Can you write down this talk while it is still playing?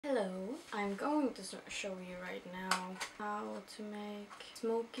I'm going to show you right now how to make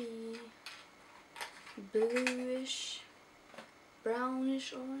smoky, bluish,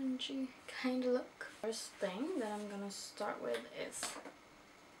 brownish, orangey kind of look. First thing that I'm gonna start with is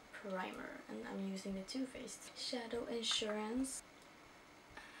primer, and I'm using the Too Faced Shadow Insurance,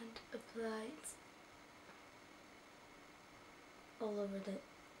 and apply it all over the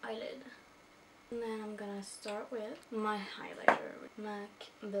eyelid. And then I'm gonna start with my highlighter with MAC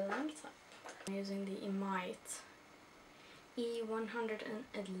Blank Tip. I'm using the Emite E111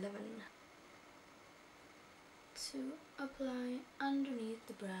 to apply underneath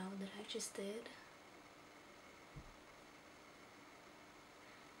the brow that I just did.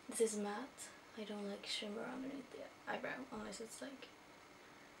 This is matte. I don't like shimmer underneath the eyebrow unless it's like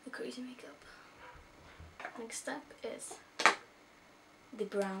a crazy makeup. Next step is the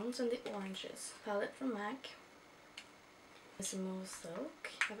browns and the oranges palette from MAC. Small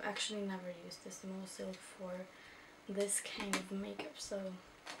Silk. I've actually never used the Small Silk for this kind of makeup, so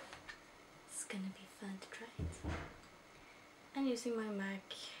it's gonna be fun to try it. I'm using my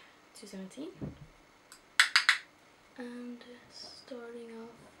MAC 217 and starting off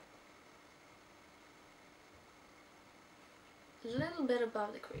a little bit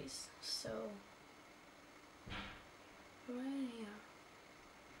above the crease, so right here.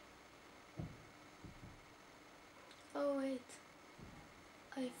 Oh wait,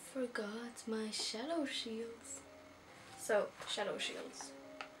 I forgot my shadow shields. So, shadow shields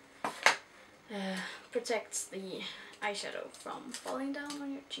protects the eyeshadow from falling down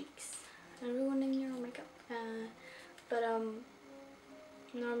on your cheeks and ruining your makeup. But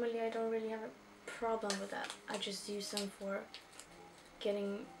normally I don't really have a problem with that. I just use them for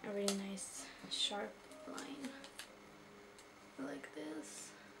getting a really nice sharp line like this.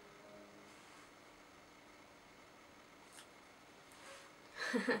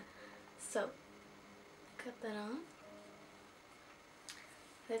 So, cut that on.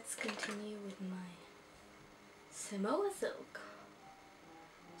 Let's continue with my Samoa Silk.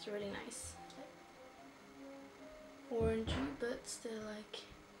 It's really nice. Orangey, but still like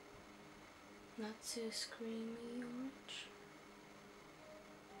not too screamy orange.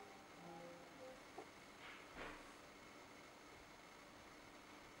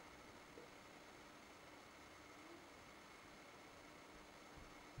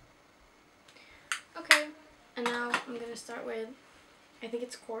 Okay, and now I'm gonna start with, I think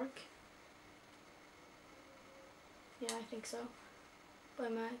it's Cork. Yeah, I think so. By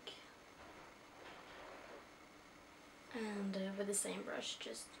MAC. And with the same brush,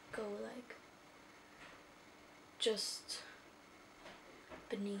 just go like just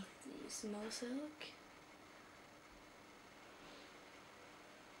beneath the Small Silk.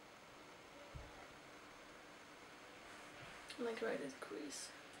 Like right at the crease.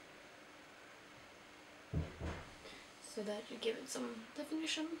 So that you give it some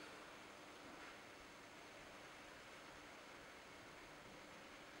definition.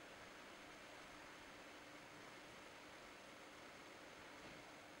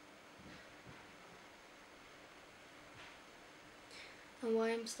 And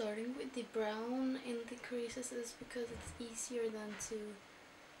why I'm starting with the brown in the creases is because it's easier than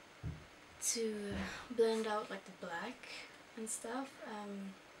to blend out like the black and stuff.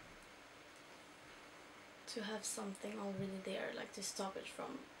 To have something already there, like to stop it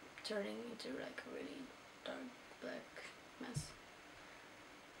from turning into like a really dark black mess.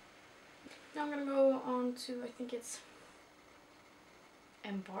 Now I'm gonna go on to, I think it's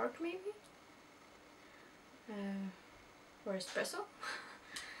Embark maybe? Or Espresso?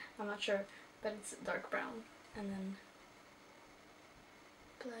 I'm not sure, but it's dark brown. And then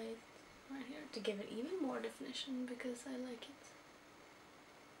apply it right here to give it even more definition, because I like it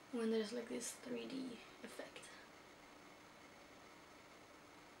when there's like this 3D effect.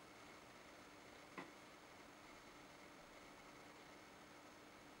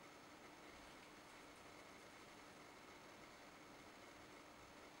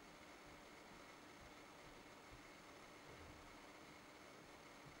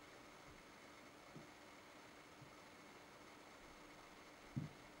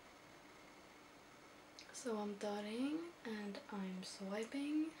 So I'm dotting and I'm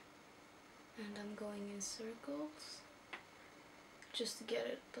swiping and I'm going in circles just to get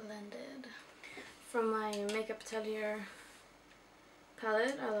it blended. From my Makeup Atelier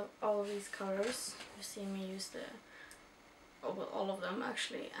palette, I love all of these colors. You've seen me use well, all of them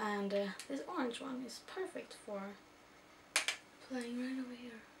actually, and this orange one is perfect for applying right over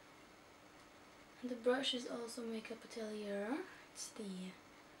here. And the brush is also Makeup Atelier. It's the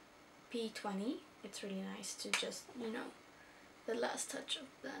P20. It's really nice to just, you know, the last touch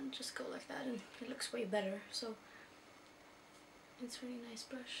of blend, just go like that and it looks way better. So it's a really nice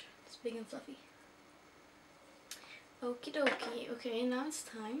brush. It's big and fluffy. Okie dokie. Okay, now it's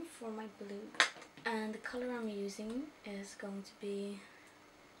time for my blue. And the color I'm using is going to be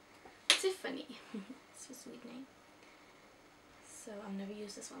Tiffany. It's a sweet name. So I've never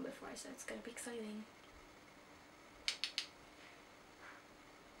used this one before, so it's gonna be exciting.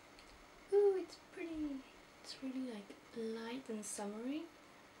 Ooh, it's pretty. It's really like light and summery,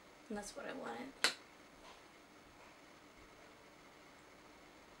 and that's what I wanted.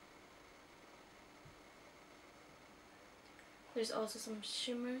 There's also some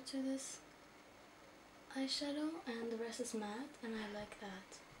shimmer to this eyeshadow, and the rest is matte, and I like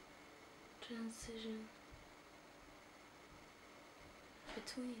that transition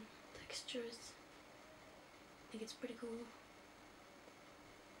between textures. I think it's pretty cool.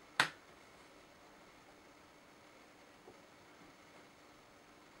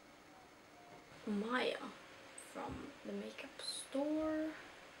 Maya from the makeup store.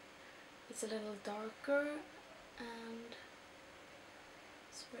 It's a little darker and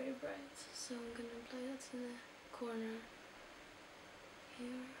it's very bright, so I'm gonna apply that to the corner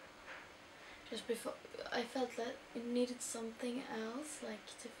here. Just before, I felt that it needed something else, like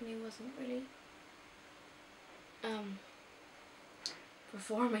Tiffany wasn't really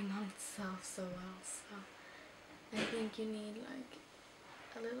performing on itself so well, so I think you need like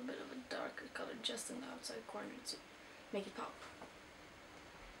a little bit of a darker color just in the outside corner to make it pop.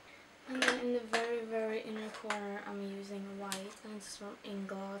 And then in the very, very inner corner I'm using white, and it's from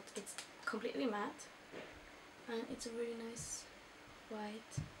Inglot. It's completely matte and it's a really nice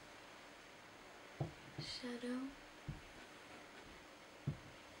white shadow.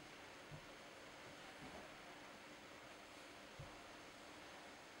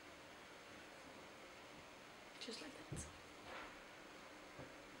 Just like that.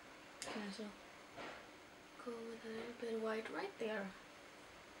 Can also go with a little bit of white right there.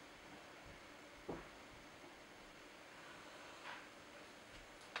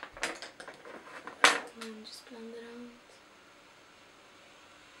 And just blend it out.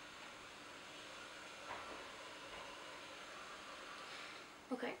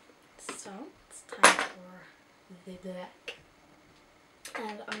 Okay, so it's time for the black.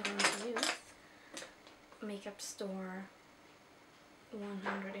 And I'm going to use Makeup Store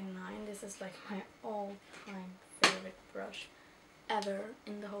 109. This is like my all-time favorite brush ever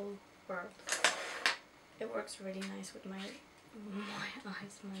in the whole world. It works really nice with my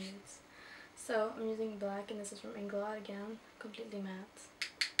eyes, my lids. So I'm using black, and this is from Inglot again, completely matte.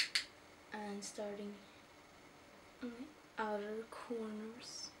 And starting on the outer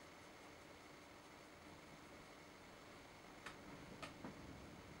corners.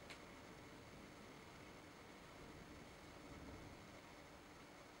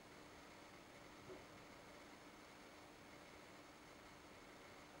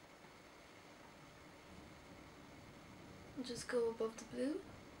 Just go above the blue.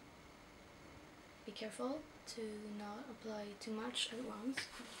 Be careful to not apply too much at once.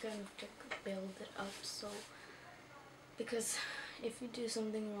 You kind of like build it up, so because if you do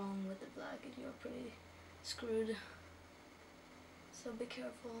something wrong with the black, you're pretty screwed. So be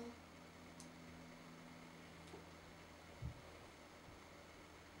careful.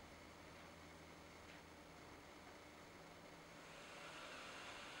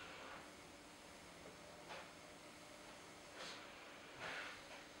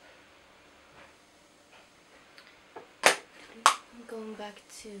 Going back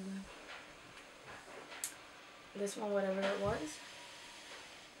to this one, whatever it was.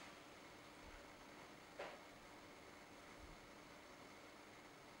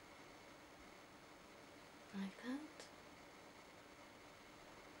 Like that.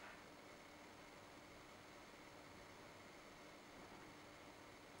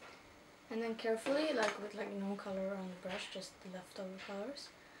 And then carefully, like with like no color on the brush, just the leftover colors,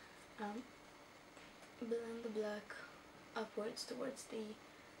 blend the black upwards towards the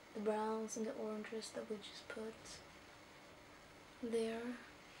browns and the oranges that we just put there.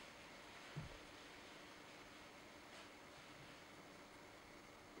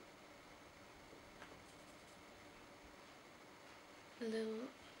 A little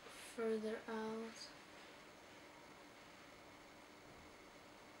further out,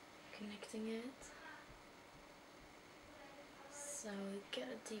 connecting it so we get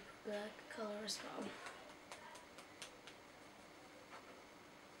a deep black color as well.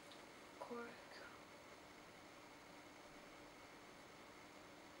 Cork.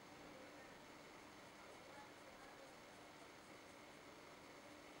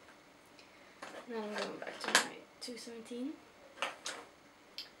 And then I'm going back to my 217.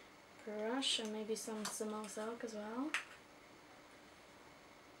 brush and maybe some Simone silk as well.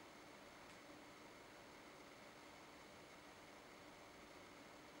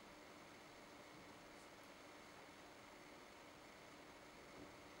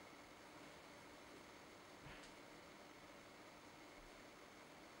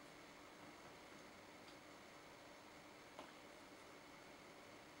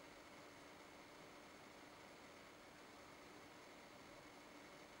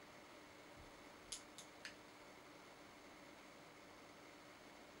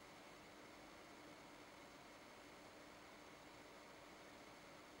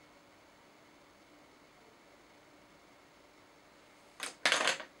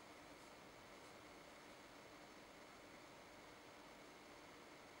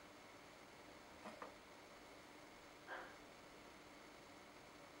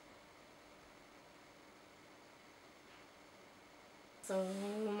 So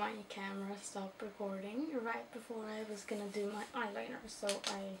my camera stopped recording right before I was gonna do my eyeliner, so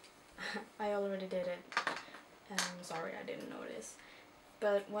I already did it. Sorry I didn't notice.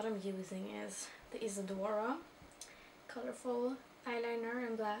 But what I'm using is the Isadora colorful eyeliner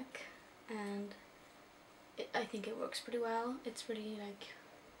in black, and I think it works pretty well. It's pretty like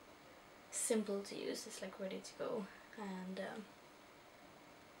simple to use. It's like ready to go, and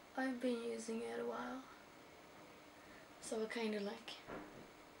I've been using it a while. So I kind of like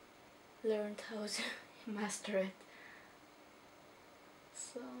learned how to master it.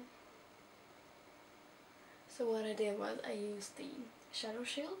 So what I did was I used the shadow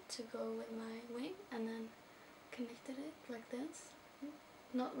shield to go with my wing and then connected it like this.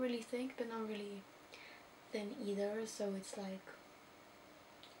 Not really thick but not really thin either, so it's like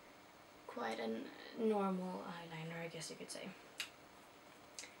quite a normal eyeliner, I guess you could say.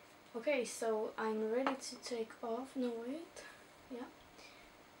 Okay, so I'm ready to take off, no wait, yeah,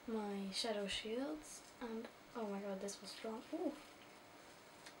 my shadow shields, and oh my god, this was strong. Ooh.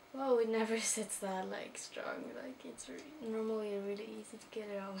 Whoa, it never sits that like strong, like it's normally really easy to get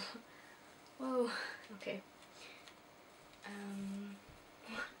it off. Whoa, okay.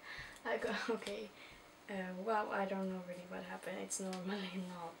 Okay, well, I don't know really what happened. It's normally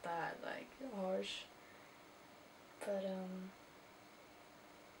not that like harsh, but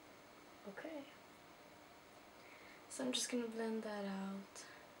okay. So I'm just gonna blend that out.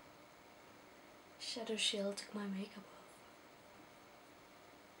 Shadow shield took my makeup off.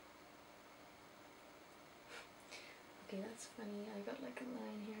 Okay, that's funny. I got like a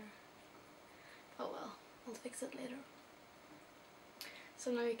line here. Oh well, I'll fix it later.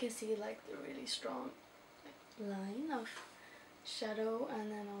 So now you can see like the really strong line of shadow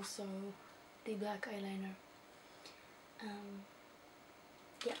and then also the black eyeliner.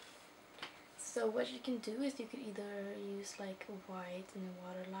 Yeah. So what you can do is you could either use like a white and a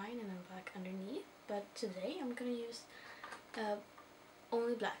waterline and then black underneath, but today I'm gonna use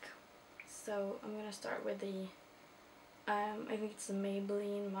only black. So I'm gonna start with the I think it's the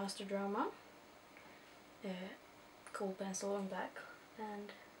Maybelline Master Drama coal pencil in black,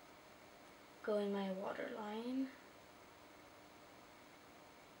 and go in my waterline.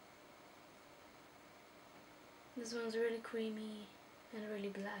 This one's really creamy and really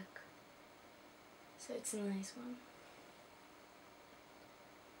black, so it's a nice one.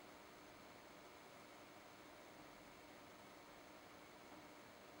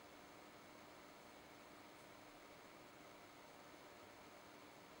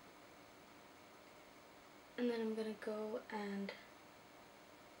 And then I'm gonna go and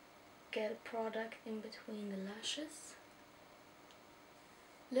get a product in between the lashes.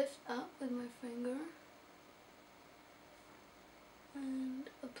 Lift up with my finger and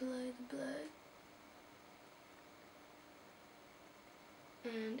apply the black.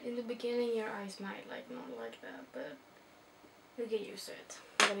 And in the beginning your eyes might like not like that, but you'll get used to it.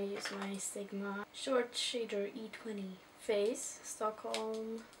 I'm gonna use my Sigma Short Shader E20 Face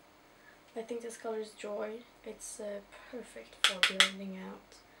Stockholm. I think this color is Joy. It's perfect for blending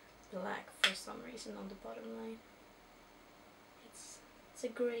out black for some reason on the bottom line. It's a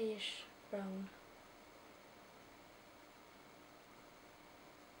grayish brown.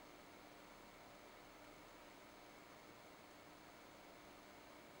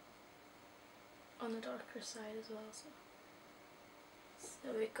 On the darker side as well, so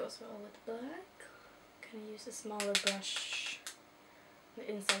it goes well with black. I'm gonna use a smaller brush, the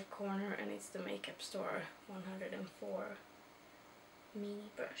inside corner, and it's the Makeup Store 104 mini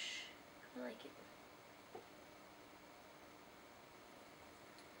brush. I like it.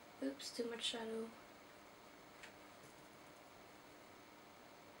 Oops, too much shadow.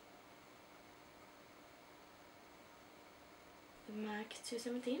 MAC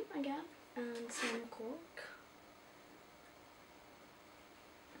 217 again, and some cork,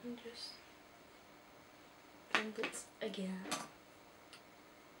 and just blend it again.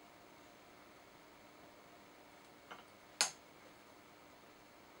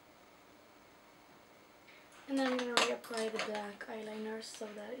 And then I'm gonna reapply the black eyeliner so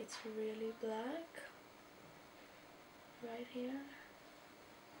that it's really black right here.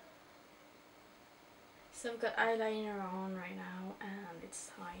 So I've got eyeliner on right now, and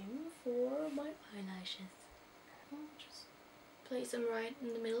it's time for my eyelashes. I'll just place them right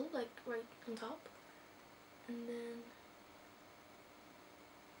in the middle, like right on top, and then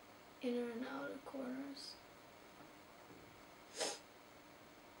inner and outer corners.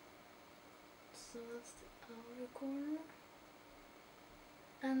 So that's the outer corner,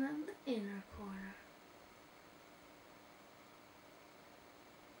 and then the inner corner.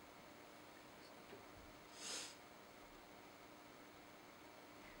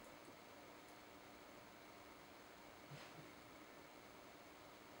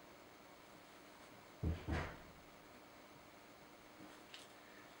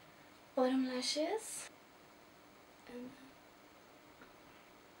 Bottom lashes, and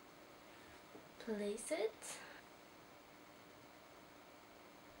place it.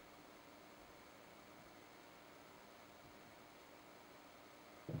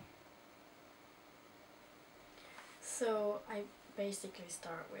 So I basically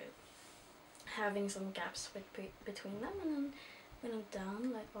start with having some gaps between them, and then when I'm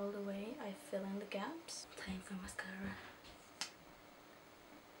done, like all the way, I fill in the gaps. Time for mascara.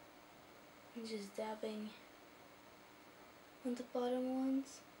 I'm just dabbing on the bottom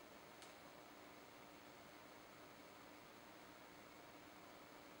ones.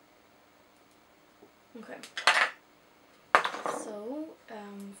 Okay. So,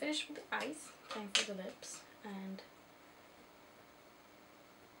 finished with the eyes, time for the lips, and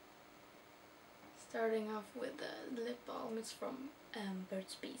starting off with the lip balm. It's from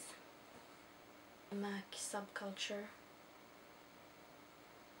Burt's Bees. MAC Subculture.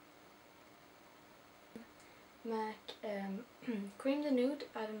 MAC Cream the Nude.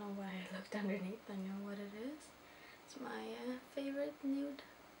 I don't know why I looked underneath, I know what it is. It's my favorite nude.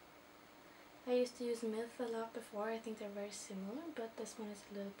 I used to use Myth a lot before. I think they're very similar, but this one is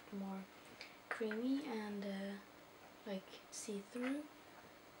a little bit more creamy and like see-through.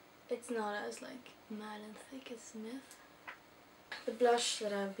 It's not as like matte and thick as Myth. The blush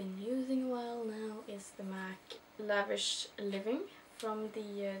that I've been using a while now is the MAC Lavish Living from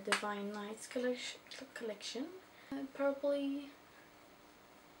the Divine Nights collection. Purpley,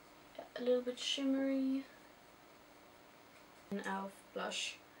 a little bit shimmery. An e.l.f.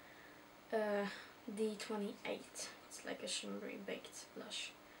 blush, D28. It's like a shimmery baked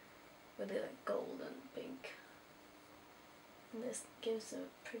blush with a gold and pink. And this gives a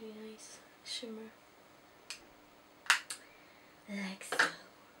pretty nice shimmer. Like so.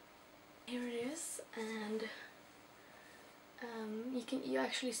 Here it is, and you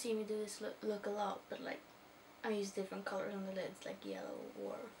actually see me do this look a lot, but like I use different colors on the lids, like yellow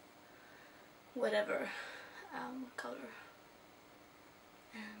or whatever color.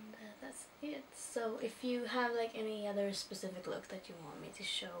 And that's it. So if you have like any other specific look that you want me to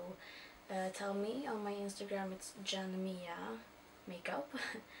show, tell me on my Instagram. It's Janmia Makeup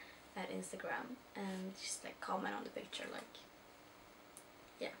at Instagram, and just like comment on the picture, like,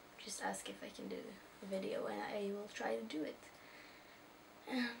 yeah, just ask if I can do a video and I will try to do it.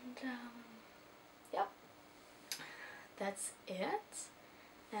 And yep, that's it.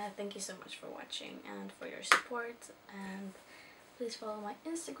 Thank you so much for watching and for your support, and please follow my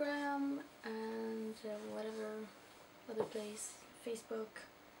Instagram and whatever other place, Facebook,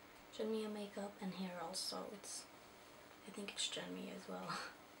 Janmia Makeup, and here also I think it's Janmia as well.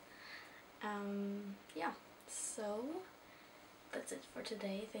 Yeah, so that's it for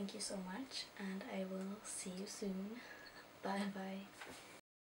today. Thank you so much, and I will see you soon. Bye bye.